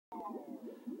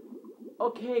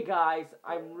Okay, guys,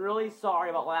 I'm really sorry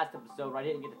about last episode where I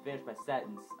didn't get to finish my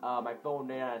sentence. My phone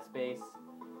ran out of space.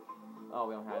 Oh,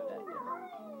 we don't have that yet.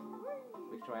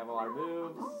 Make sure I have all our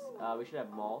moves. We should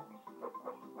have them all.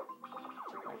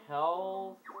 Check my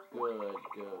health. Good.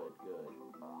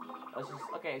 Let's just,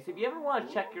 okay, so if you ever want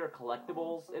to check your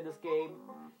collectibles in this game,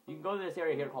 you can go to this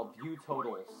area here called View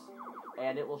Totals,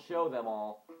 and it will show them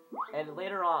all. And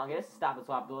later on, okay, this is Stop and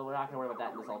Swap, we're not going to worry about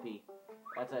that in this LP.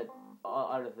 That's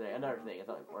another thing, it's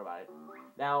not worry about it.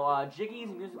 Now, Jiggy's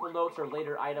musical notes are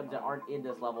later items that aren't in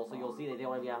this level, so you'll see that they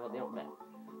don't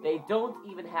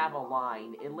even have a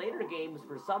line. In later games,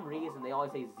 for some reason, they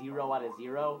always say 0 out of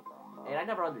 0, and I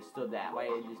never understood that, why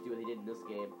they didn't just do what they did in this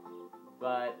game.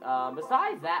 But,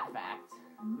 besides that fact...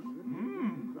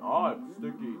 I'm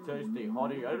sticky, tasty,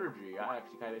 honey energy. I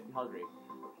actually kind of makes me hungry.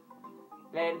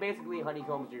 And basically,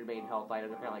 honeycombs are your main health item.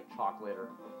 They're kind of like chocolate or...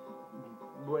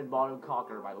 When Mario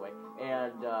Conquer, by the way.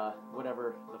 And,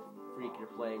 whatever the freak you're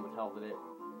playing with health in it.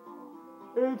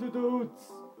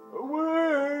 Antidotes!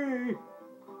 Away!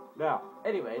 Now,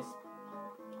 anyways.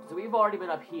 So we've already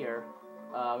been up here.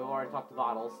 We've already talked to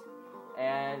Bottles.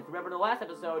 And if you remember in the last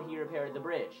episode, he repaired the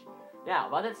bridge. Now,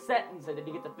 about that sentence I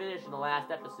didn't get to finish in the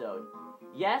last episode.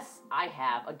 Yes, I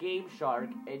have a Game Shark,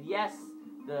 and yes,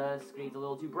 the screen's a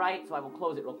little too bright, so I will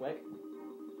close it real quick.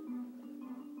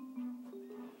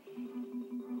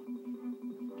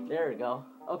 There we go.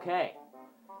 Okay.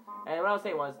 And what I was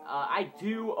saying was, I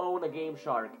do own a Game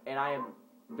Shark, and I am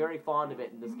very fond of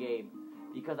it in this game,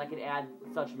 because I can add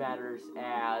such matters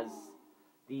as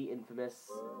the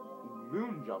infamous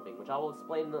moon jumping, which I will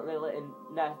explain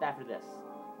after this.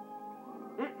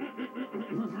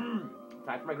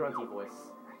 Time for my grunty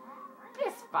voice.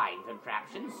 This fine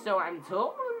contraption, so I'm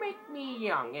told, will make me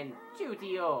young and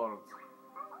tooty old.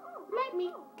 Let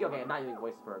me... Okay, I'm not using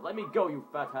voices for it. Let me go, you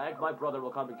fat hag. My brother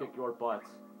will come and kick your butt.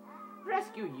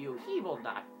 Rescue you, he will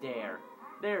not dare.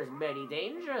 There's many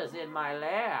dangers in my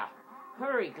lair.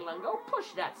 Hurry, Klungo,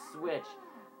 push that switch.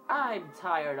 I'm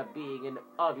tired of being an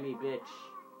ugly bitch.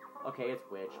 Okay, it's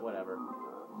witch, whatever.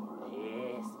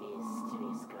 Yes,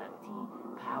 Mistress Grunty.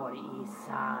 Power is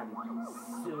on.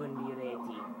 Soon be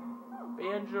ready.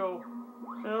 Banjo,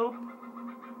 help.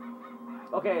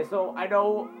 Okay, so I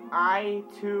know I,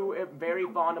 too, am very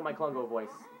fond of my Klungo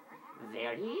voice.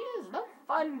 There he is. The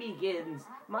fun begins.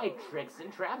 My tricks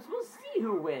and traps will see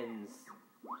who wins.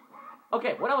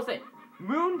 Okay, what I was saying.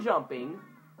 Moon jumping,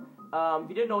 if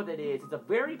you didn't know what that is, it's a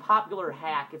very popular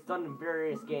hack. It's done in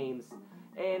various games.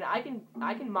 And I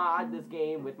can mod this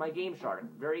game with my Game Shark.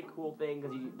 Very cool thing,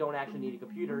 because you don't actually need a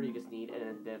computer, you just need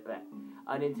a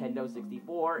Nintendo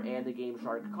 64 and the Game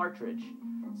Shark cartridge.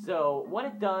 So, what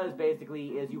it does,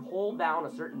 basically, is you hold down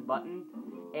a certain button,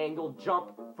 and you'll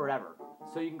jump forever.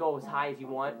 So you can go as high as you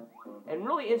want. And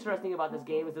really interesting about this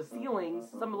game is the ceilings,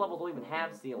 some levels don't even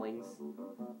have ceilings,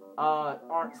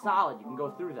 aren't solid. You can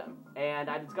go through them. And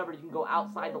I discovered you can go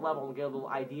outside the level and get a little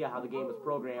idea how the game was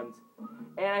programmed.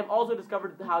 And I've also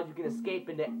discovered how you can escape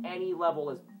into any level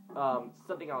as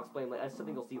something I'll explain later,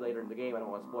 something you'll see later in the game. I don't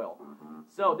want to spoil.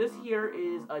 So this here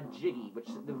is a Jiggy, which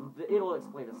it'll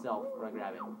explain itself when I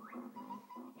grab it.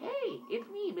 Hey, it's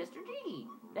me, Mr. Jiggy.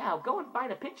 Now go and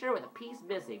find a picture with a piece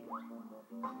missing.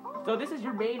 So this is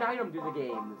your main item through the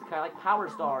game. It's kind of like Power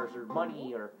Stars or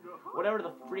money or whatever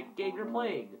the freak game you're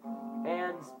playing.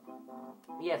 And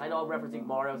yes, I know I'm referencing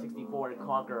Mario 64 and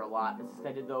Conquer a lot.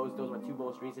 I did those. Those are my two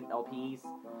most recent LPs.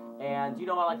 And you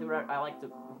know, I like to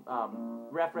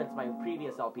reference my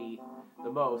previous LP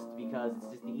the most because it's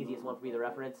just the easiest one for me to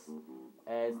reference.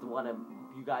 It's the one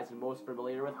you guys are most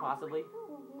familiar with, possibly.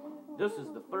 This is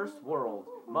the first world,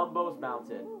 Mumbo's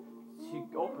Mountain. To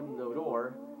open the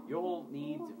door, you'll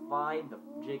need to find the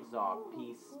jigsaw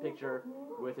picture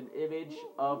with an image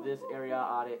of this area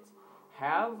on it.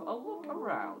 Have a look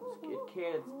around. It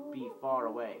can't be far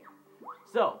away.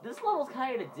 So, this level's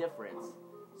kind of different.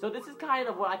 So this is kind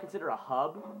of what I consider a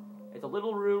hub. It's a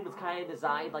little room. It's kind of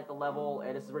designed like the level,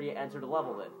 and this is where you enter the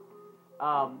level in.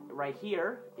 Right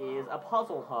here is a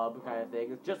puzzle hub kind of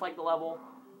thing. It's just like the level,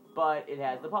 but it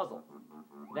has the puzzle.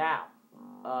 Now,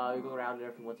 you go around there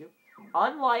if you want to.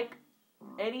 Unlike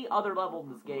any other level in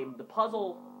this game, the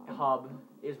puzzle hub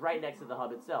is right next to the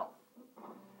hub itself.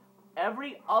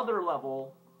 Every other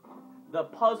level, the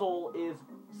puzzle is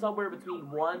somewhere between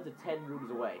 1 to 10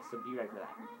 rooms away, so be ready for that.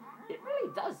 It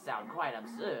really does sound quite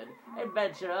absurd.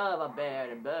 Adventure of a bear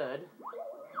and bird.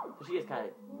 So she just kind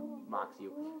of mocks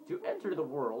you. To enter the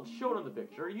world shown in the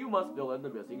picture, you must fill in the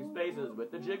missing spaces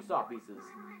with the jigsaw pieces.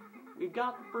 We've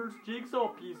got the first jigsaw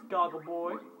piece, Goggle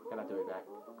Boy. I'm not doing that.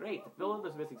 Great. To fill in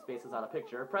those missing spaces on a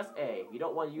picture, press A. If you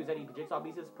don't want to use any jigsaw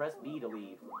pieces, press B to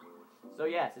leave. So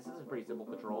yes, this is pretty simple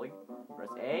controlling. Press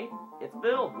A. It's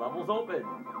filled. Level's open.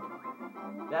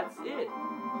 That's it.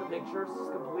 The picture's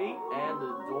complete, and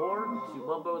the door to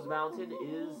Mumbo's Mountain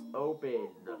is open.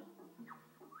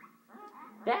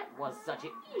 That was such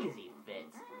an easy fit.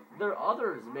 There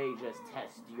others may just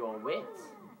test your wit.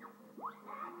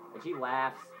 And she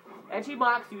laughs. And she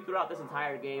mocks you throughout this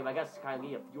entire game. I guess kind of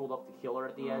getting fueled up to kill her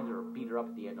at the end, or beat her up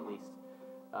at the end at least.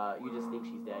 You just think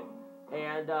she's dead.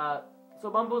 And, so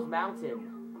Mumbo's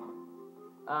Mountain.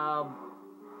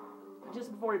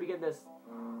 Just before we begin this,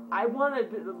 I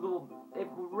wanted a little, if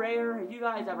you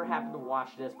guys ever happen to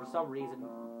watch this for some reason,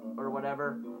 or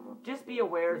whatever, just be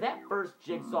aware that first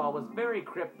jigsaw was very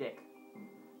cryptic.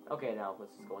 Okay, now,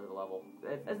 let's just go into the level.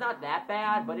 It's not that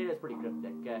bad, but it is pretty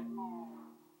cryptic, okay?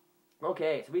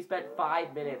 Okay, so we spent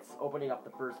 5 minutes opening up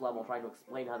the first level trying to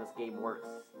explain how this game works,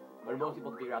 but most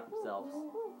people figure out themselves.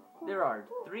 There are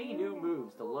 3 new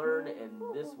moves to learn in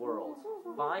this world.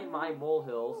 Find my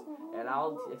molehills, and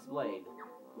I'll explain.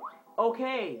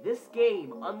 Okay, this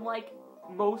game, unlike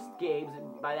most games,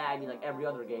 and by that I mean like every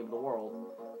other game in the world,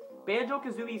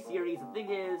 Banjo-Kazooie series, the thing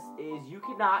is you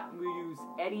cannot use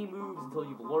any moves until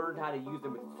you've learned how to use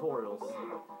them with tutorials.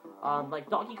 Like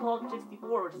Donkey Kong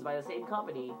 64, which is by the same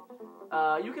company,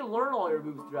 you can learn all your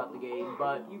moves throughout the game,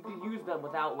 but you can use them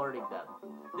without learning them.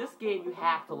 This game, you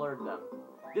have to learn them.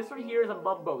 This right here is a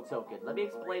Mumbo token. Let me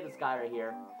explain this guy right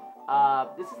here.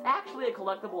 This is actually a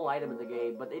collectible item in the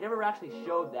game, but they never actually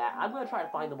showed that. I'm going to try to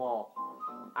find them all.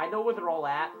 I know where they're all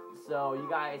at, so you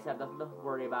guys have nothing to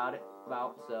worry about.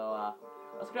 So,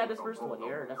 let's grab this first one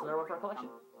here, and that's another one for our collection.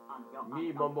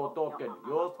 Me Mumbo token,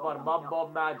 used for Mumbo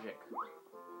magic.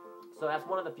 So that's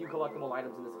one of the few collectible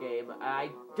items in this game. I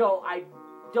don't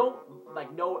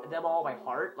like know them all by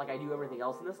heart like I do everything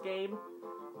else in this game,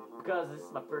 because this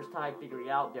is my first time figuring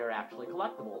out they're actually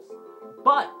collectibles.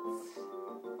 But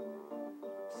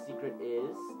secret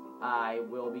is I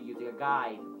will be using a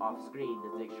guide off screen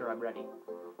to make sure I'm ready.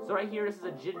 So right here, this is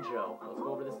a Jinjo. Let's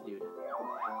go over this dude.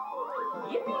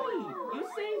 Yippee! You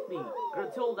saved me!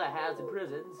 Gruntilda has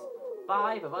imprisons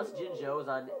 5 of us Jinjos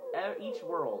on each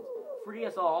world. Free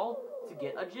us all to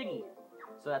get a Jiggy.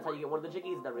 So that's how you get one of the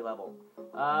Jiggies in every level.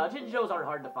 Jinjos aren't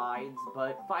hard to find,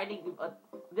 but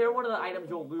they're one of the items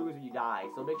you'll lose when you die,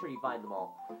 so make sure you find them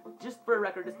all. Just for a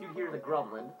record, this dude here is a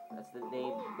Gremlin. That's the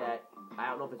name that, I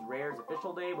don't know if it's Rare's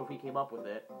official name or if he came up with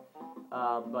it.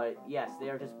 But yes, they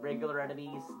are just regular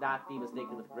enemies, not to be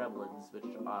mistaken with Gremlins, which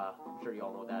I'm sure you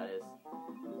all know what that is.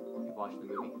 You've watched the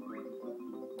movie.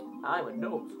 I'm a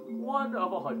note, 1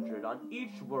 of 100 on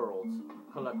each world.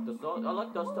 Elect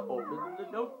us to open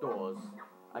the note doors.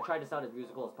 I tried to sound as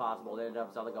musical as possible, it ended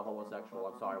up sounding like a homosexual.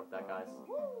 I'm sorry with that, guys.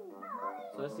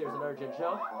 So this here's another Jinjo.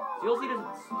 So you'll see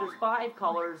there's 5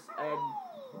 colors, and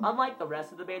unlike the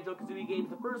rest of the Banjo-Kazooie games,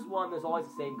 the first one, there's always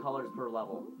the same colors per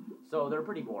level. So they're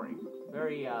pretty boring.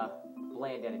 Very,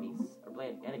 bland enemies. Or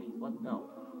bland enemies? What? No.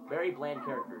 Very bland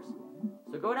characters.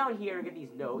 So go down here and get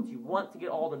these notes. You want to get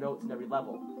all the notes in every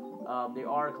level. They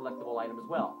are a collectible item as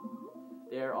well.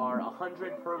 There are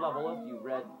 100 per level if you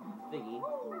read the thingy,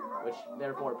 which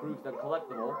therefore proves them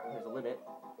collectible. There's a limit.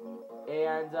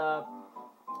 And,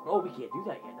 oh, we can't do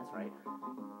that yet, that's right.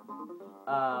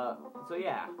 So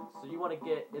yeah, so you want to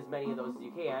get as many of those as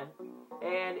you can.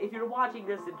 And if you're watching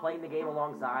this and playing the game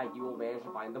alongside, you will manage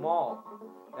to find them all.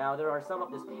 Now, there are some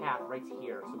up this path right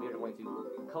here, so we are going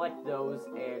to collect those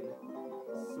and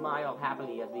smile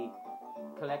happily as we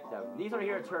collect them. These are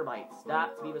here termites,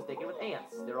 not to be mistaken with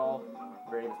ants. They're all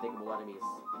very mistakable enemies.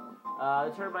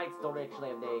 The termites don't actually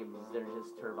have names, they're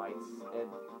just termites. And,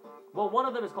 well, one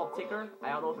of them is called Ticker. I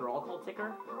don't know if they're all called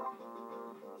Tickers,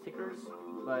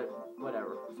 but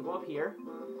whatever. So go up here,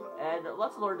 and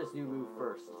let's learn this new move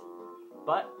first.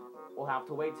 But we'll have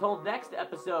to wait till next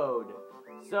episode.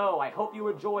 So I hope you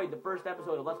enjoyed the first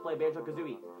episode of Let's Play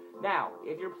Banjo-Kazooie. Now,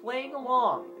 if you're playing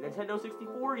along, Nintendo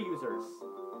 64 users,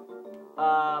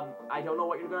 I don't know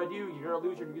what you're going to do. You're going to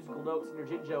lose your musical notes and your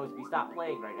Jinjos if you stop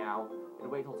playing right now and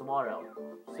wait till tomorrow.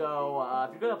 So,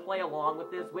 if you're going to play along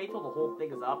with this, wait till the whole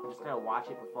thing is up and just kind of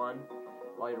watch it for fun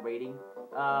while you're waiting.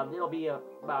 It'll be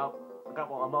about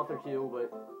a month or 2,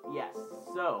 but yes.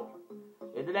 So,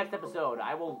 in the next episode,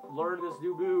 I will learn this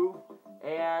new move,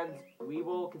 and we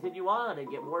will continue on and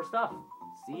get more stuff.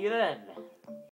 See you then!